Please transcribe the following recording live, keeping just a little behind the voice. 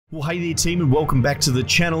Well, hey there team, and welcome back to the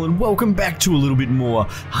channel, and welcome back to a little bit more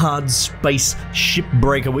Hardspace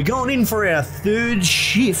Shipbreaker. We're going in for our third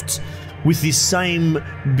shift with this same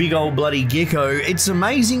big old bloody gecko. It's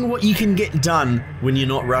amazing what you can get done when you're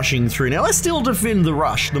not rushing through. Now, I still defend the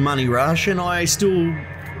rush, the money rush, and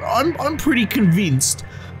I'm pretty convinced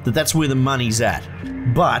that that's where the money's at.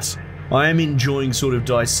 But I am enjoying sort of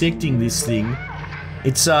dissecting this thing.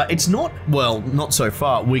 It's not, well, not so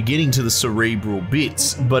far. We're getting to the cerebral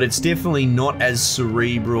bits, but it's definitely not as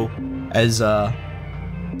cerebral as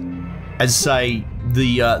say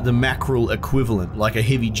the mackerel equivalent, like a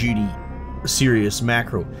heavy duty serious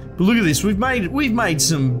mackerel. But look at this, we've made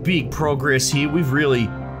some big progress here. We've really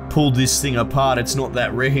pulled this thing apart. It's not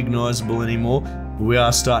that recognizable anymore. But we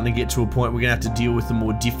are starting to get to a point we're gonna have to deal with the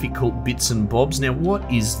more difficult bits and bobs. Now,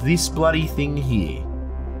 what is this bloody thing here?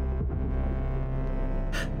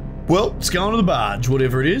 Well, it's going to the barge,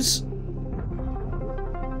 whatever it is.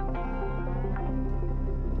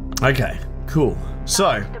 Okay, cool.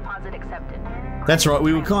 So, that's right.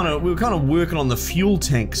 We were kind of working on the fuel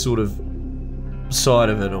tank sort of side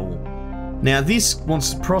of it all. Now, this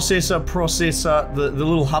wants processor. The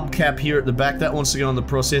little hubcap here at the back, that wants to go on the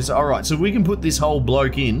processor. All right, so if we can put this whole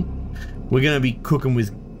bloke in, we're going to be cooking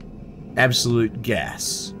with absolute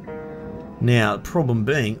gas. Now, the problem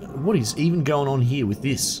being, what is even going on here with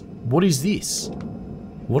this? What is this?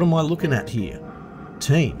 What am I looking at here?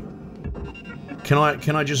 Team.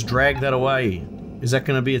 Can I just drag that away? Is that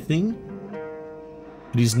going to be a thing?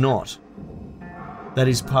 It is not. That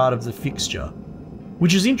is part of the fixture.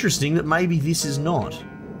 Which is interesting that maybe this is not.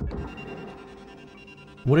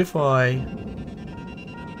 What if I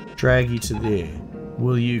drag you to there?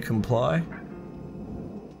 Will you comply?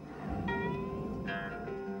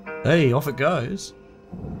 Hey, off it goes.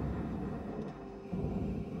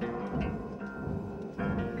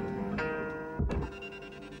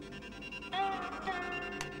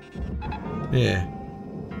 Yeah.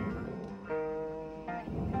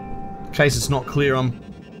 In case it's not clear,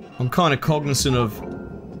 I'm kind of cognizant of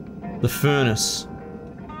the furnace.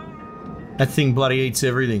 That thing bloody eats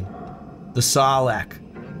everything. The sarlacc.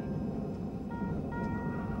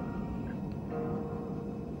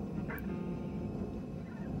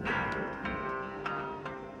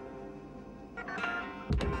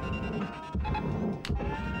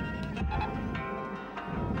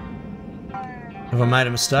 Have I made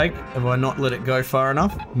a mistake? Have I not let it go far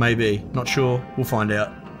enough? Maybe. Not sure. We'll find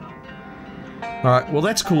out. Alright, well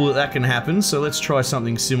that's cool that that can happen, so let's try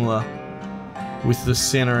something similar with the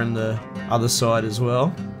center and the other side as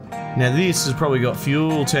well. Now this has probably got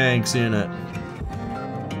fuel tanks in it.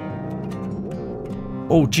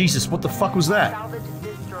 Oh Jesus, what the fuck was that?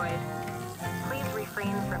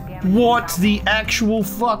 What the actual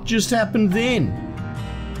fuck just happened then?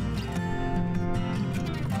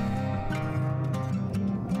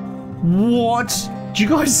 What? Did you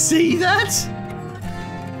guys see that?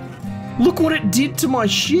 Look what it did to my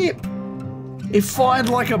ship. It fired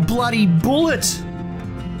like a bloody bullet.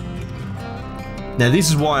 Now this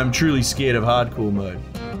is why I'm truly scared of hardcore mode.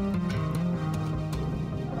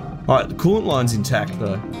 Alright, the coolant line's intact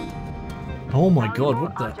though. Oh my god,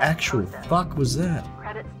 what the actual fuck was that?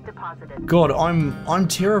 God, I'm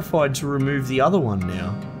terrified to remove the other one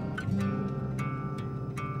now.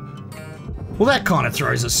 Well, that kind of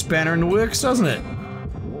throws a spanner in the works, doesn't it?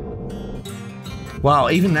 Wow,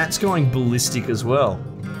 even that's going ballistic as well.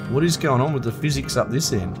 What is going on with the physics up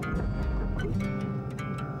this end?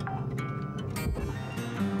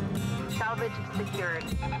 Salvage secured.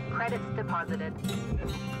 Credits deposited.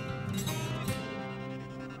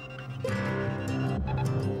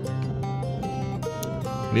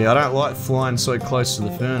 Yeah, I don't like flying so close to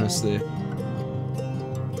the furnace there.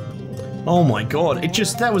 Oh my god,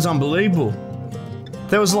 that was unbelievable.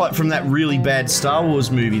 That was like from that really bad Star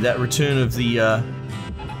Wars movie, that Return of the,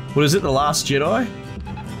 what is it, The Last Jedi?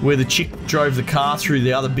 Where the chick drove the car through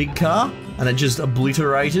the other big car, and it just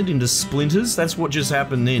obliterated into splinters. That's what just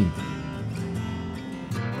happened then.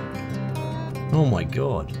 Oh my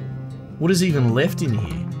god. What is even left in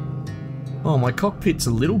here? Oh, my cockpit's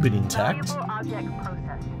a little bit intact. Object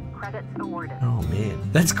processed. Credits awarded. Oh man,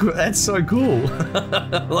 that's so cool.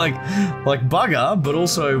 like bugger, but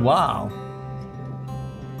also wow.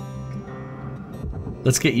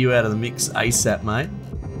 Let's get you out of the mix ASAP, mate.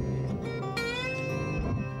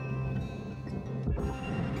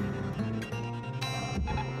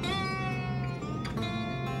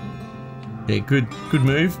 Yeah, good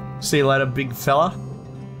move. See you later, big fella.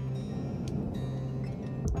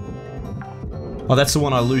 Oh, that's the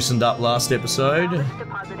one I loosened up last episode.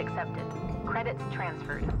 Deposit accepted. Credits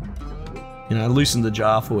transferred. You know, loosen the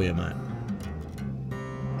jar for you, mate.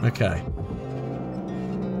 Okay.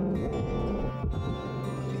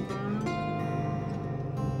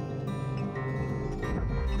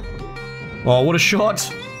 Oh, what a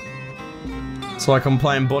shot! It's like I'm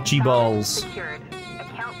playing bocce bowls.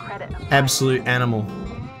 Absolute animal.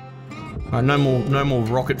 Alright, no more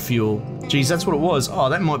rocket fuel. Geez, that's what it was. Oh,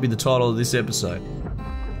 that might be the title of this episode.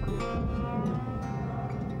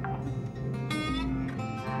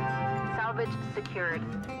 Salvage secured.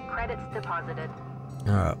 Credits deposited.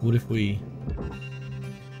 Alright, what if we...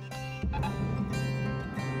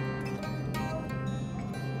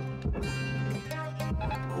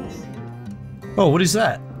 Oh, what is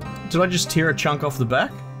that? Did I just tear a chunk off the back?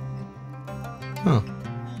 Huh.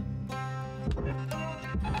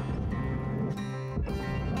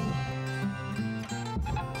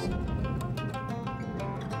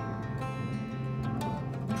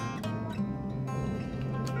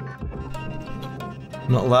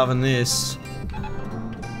 Not loving this.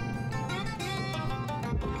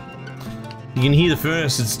 You can hear the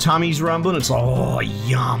furnace, its tummy's rumbling, it's like, oh,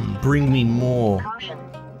 yum, bring me more. Caution,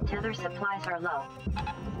 tether supplies are low.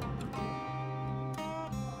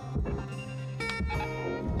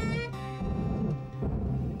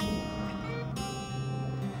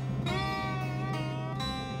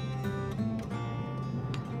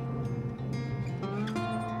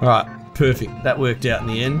 Alright, perfect. That worked out in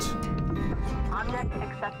the end. Object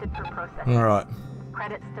accepted for processing. Alright.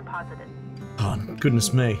 Credits deposited. Oh,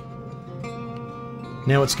 goodness me.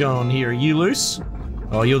 Now what's going on here? Are you loose?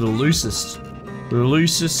 Oh, you're the loosest. The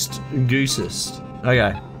loosest goosest.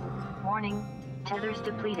 Okay. Warning, tethers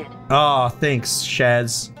depleted. Oh, thanks,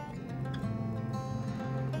 Shaz.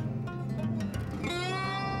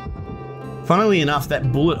 Funnily enough,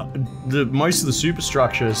 that bullet, most of the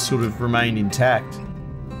superstructure sort of remained intact.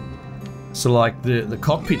 So like the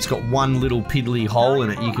cockpit's got one little piddly hole in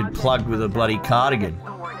it you could plug with a bloody cardigan.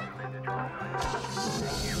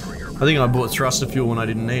 I think I bought thruster fuel when I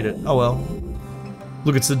didn't need it. Oh well.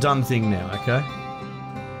 Look, it's the done thing now, okay?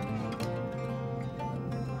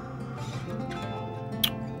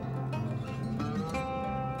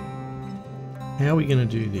 How are we gonna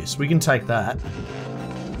do this? We can take that.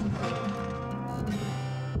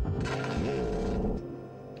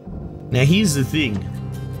 Now here's the thing.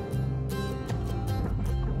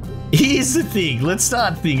 Here's the thing. Let's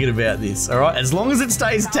start thinking about this, alright? As long as it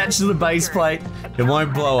stays attached to the base plate, it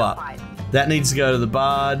won't blow up. That needs to go to the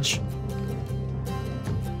barge.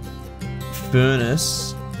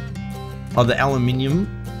 Furnace. Oh, the aluminium.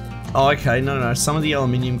 Oh, okay, no. Some of the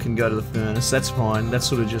aluminium can go to the furnace. That's fine. That's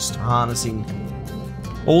sort of just harnessing.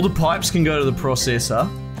 All the pipes can go to the processor.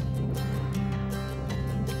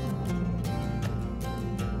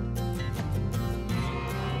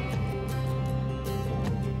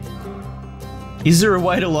 Is there a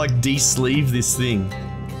way to like de-sleeve this thing?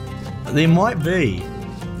 There might be.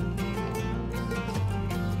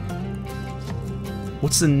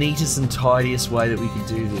 What's the neatest and tidiest way that we could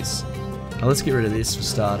do this? Oh, let's get rid of this for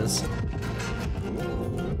starters.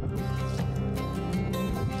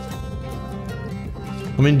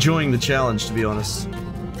 I'm enjoying the challenge, to be honest.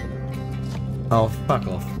 Oh, fuck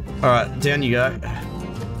off. Alright, down you go.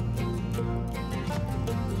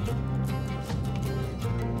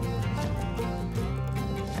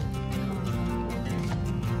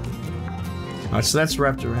 Alright, so that's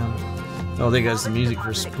wrapped around. Oh, there goes the music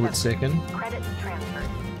for a split second. Credits transferred.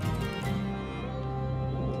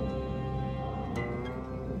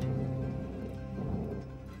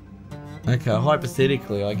 Okay,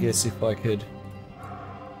 hypothetically, I guess if I could...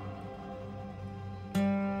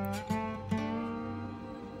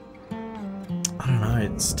 I don't know,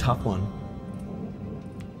 it's a tough one.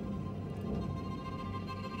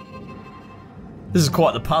 This is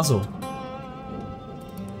quite the puzzle.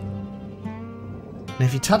 Now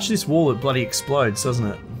if you touch this wall, it bloody explodes, doesn't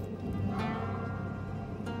it?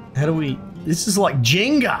 How do we... This is like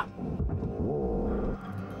Jenga!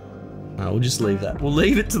 No, we'll just leave that. We'll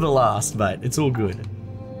leave it to the last, mate. It's all good.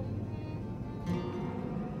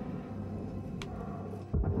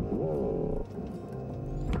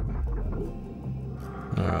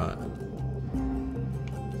 Alright.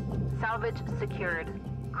 Salvage secured.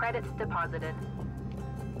 Credits deposited.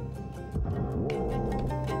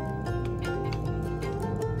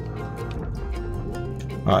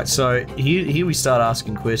 Alright, so here we start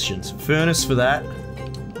asking questions. Furnace for that.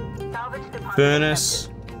 Salvage deposit Furnace.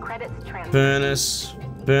 accepted. Credits transferred. Furnace.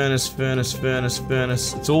 Furnace, furnace, furnace,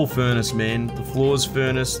 furnace. It's all furnace, man. The floor's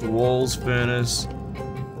furnace, the wall's furnace.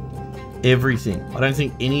 Everything. I don't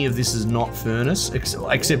think any of this is not furnace,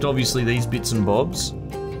 except obviously these bits and bobs.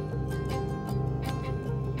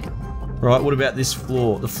 Right, what about this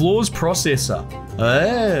floor? The floor's processor.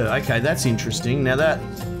 Oh, okay, that's interesting. Now that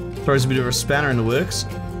throws a bit of a spanner in the works.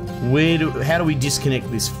 How do we disconnect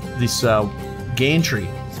this gantry?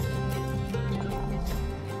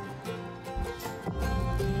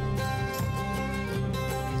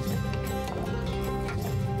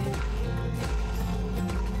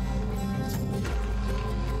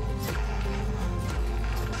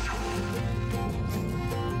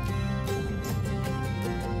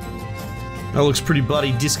 That looks pretty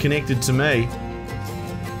bloody disconnected to me.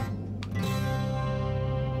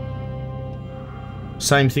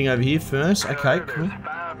 Same thing over here, furnace. Okay, cool. There's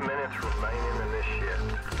 5 minutes remaining in this shift.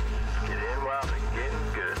 Get in while it's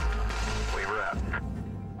getting good. We wrap.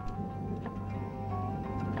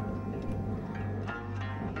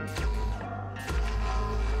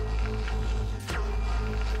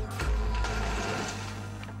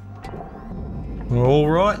 All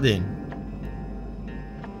right then.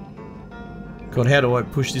 God, how do I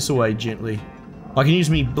push this away gently? I can use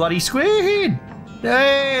me bloody square head!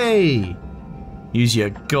 Hey! Use your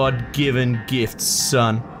God-given gifts,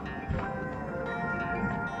 son.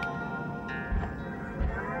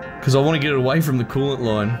 Because I want to get it away from the coolant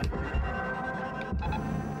line.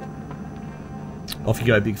 Off you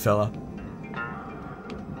go, big fella.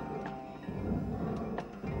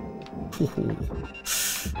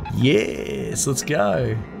 Yes, let's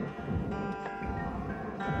go.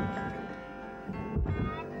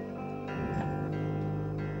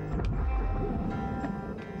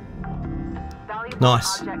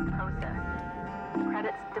 Nice. Is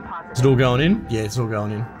it all going in? Yeah, it's all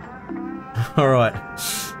going in. Alright.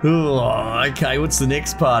 Okay, what's the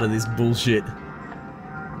next part of this bullshit?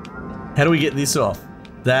 How do we get this off?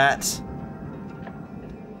 That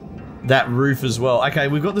roof as well. Okay,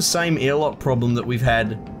 we've got the same airlock problem that we've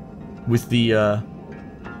had with the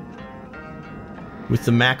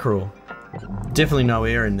mackerel. Definitely no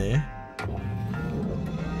air in there.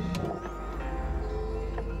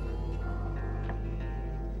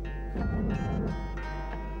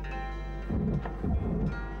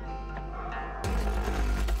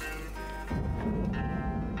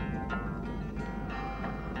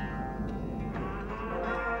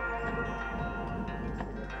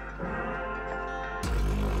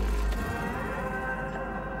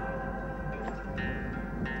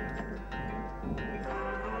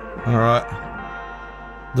 Alright.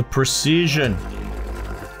 The precision.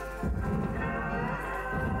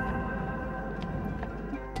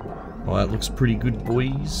 Well, that looks pretty good,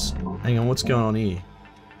 boys. Hang on, what's going on here?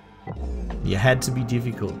 You had to be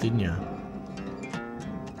difficult, didn't you?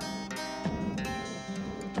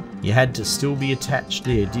 You had to still be attached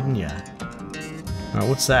there, didn't you? Alright,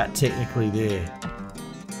 what's that technically there?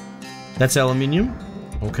 That's aluminium?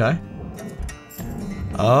 Okay.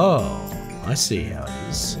 Oh, I see how it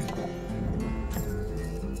is.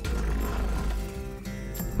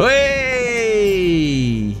 Hey!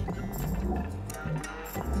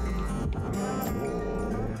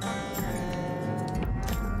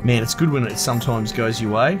 Man, it's good when it sometimes goes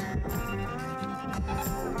your way.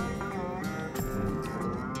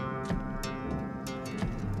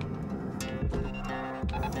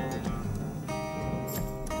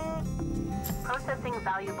 Processing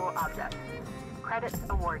valuable objects. Credits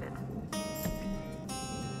awarded.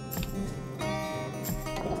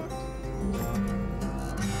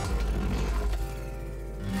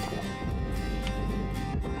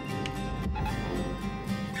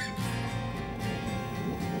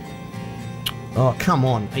 Oh, come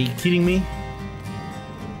on. Are you kidding me?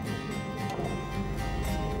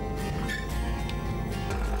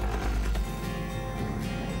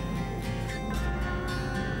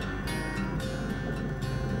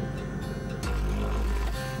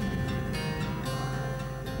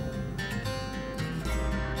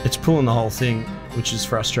 It's pulling the whole thing, which is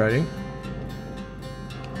frustrating.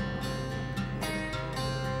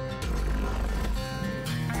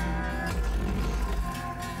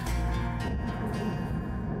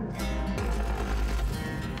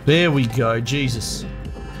 There we go, Jesus.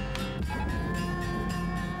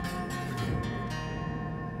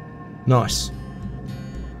 Nice.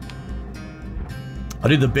 I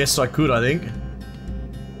did the best I could, I think.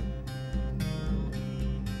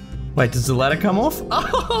 Wait, does the ladder come off?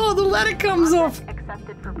 Oh, the ladder comes off!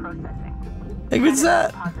 Accepted for processing. Hey, what's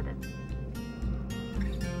that? Deposited.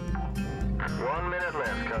 1 minute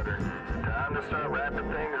left, Cutter. Time to start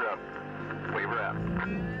wrapping things up. We wrap.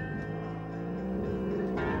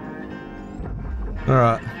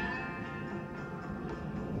 Alright.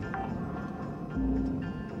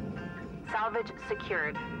 Salvage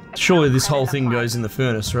secured. Surely this whole thing goes in the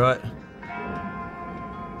furnace, right?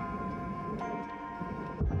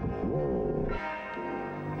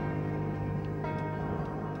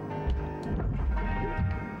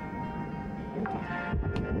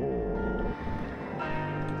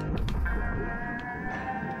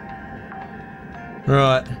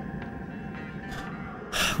 Right.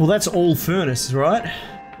 Well, that's all furnace, right?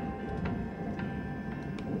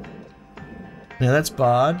 Now that's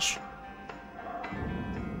barge.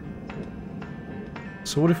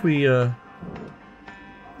 So what if we, yeah.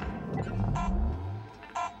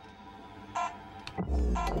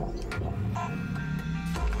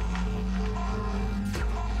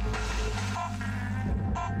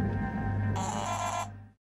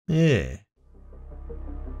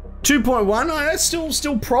 2.1, that's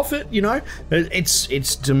still profit, you know.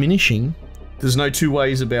 It's diminishing. There's no two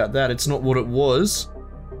ways about that. It's not what it was.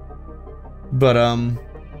 But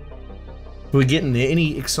we're getting there.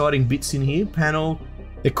 Any exciting bits in here? Panel,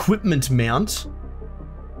 equipment mount.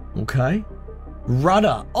 Okay.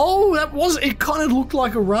 Rudder. Oh, it kind of looked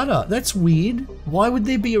like a rudder. That's weird. Why would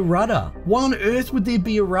there be a rudder? Why on earth would there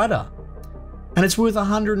be a rudder? And it's worth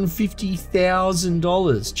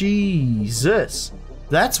 $150,000. Jesus.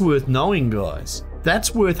 That's worth knowing, guys.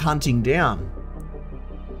 That's worth hunting down.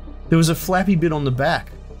 There was a flappy bit on the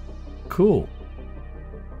back. Cool.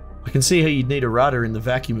 I can see how you'd need a rudder in the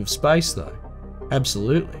vacuum of space, though.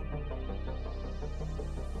 Absolutely.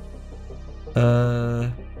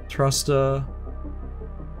 Thruster.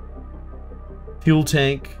 Fuel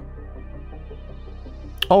tank.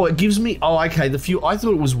 Oh, it gives me... Oh, okay, the fuel... I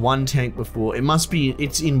thought it was one tank before. It must be...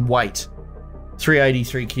 It's in weight.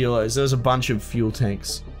 383 kilos. There's a bunch of fuel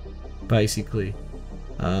tanks, basically.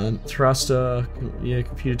 Thruster, yeah,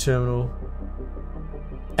 computer terminal.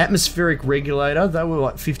 Atmospheric regulator, they were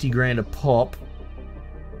like 50 grand a pop.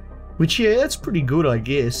 Which, yeah, that's pretty good, I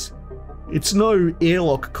guess. It's no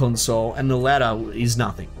airlock console, and the ladder is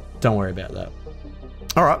nothing. Don't worry about that.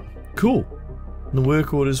 Alright, cool. In the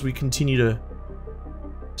work orders, we continue to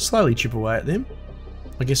slowly chip away at them.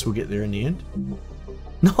 I guess we'll get there in the end.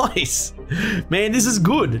 Nice! Man, this is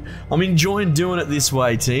good. I'm enjoying doing it this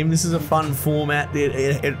way, team. This is a fun format.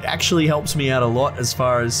 It actually helps me out a lot as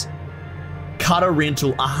far as cutter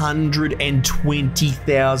rental,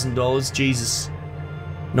 $120,000. Jesus.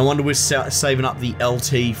 No wonder we're saving up the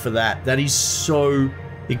LT for that. That is so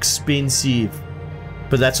expensive.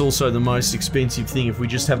 But that's also the most expensive thing. If we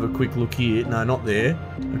just have a quick look here. No, not there.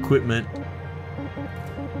 Equipment.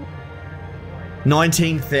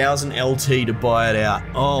 19,000 LT to buy it out.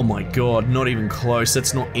 Oh my god, not even close.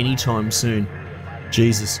 That's not anytime soon.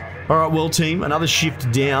 Jesus. Alright, well team, another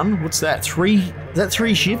shift down. What's that? Is that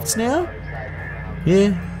 3 shifts now?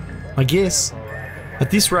 Yeah, I guess. At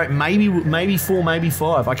this rate, maybe 4, maybe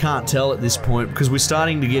 5. I can't tell at this point because we're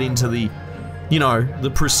starting to get into the, you know, the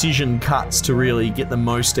precision cuts to really get the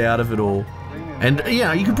most out of it all. And, you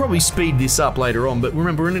know, you could probably speed this up later on, but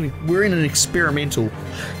remember, we're in an experimental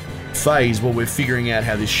phase while we're figuring out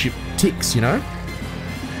how this ship ticks, you know?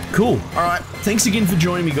 Cool. Alright, thanks again for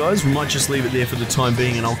joining me, guys. We might just leave it there for the time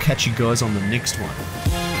being, and I'll catch you guys on the next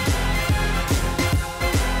one.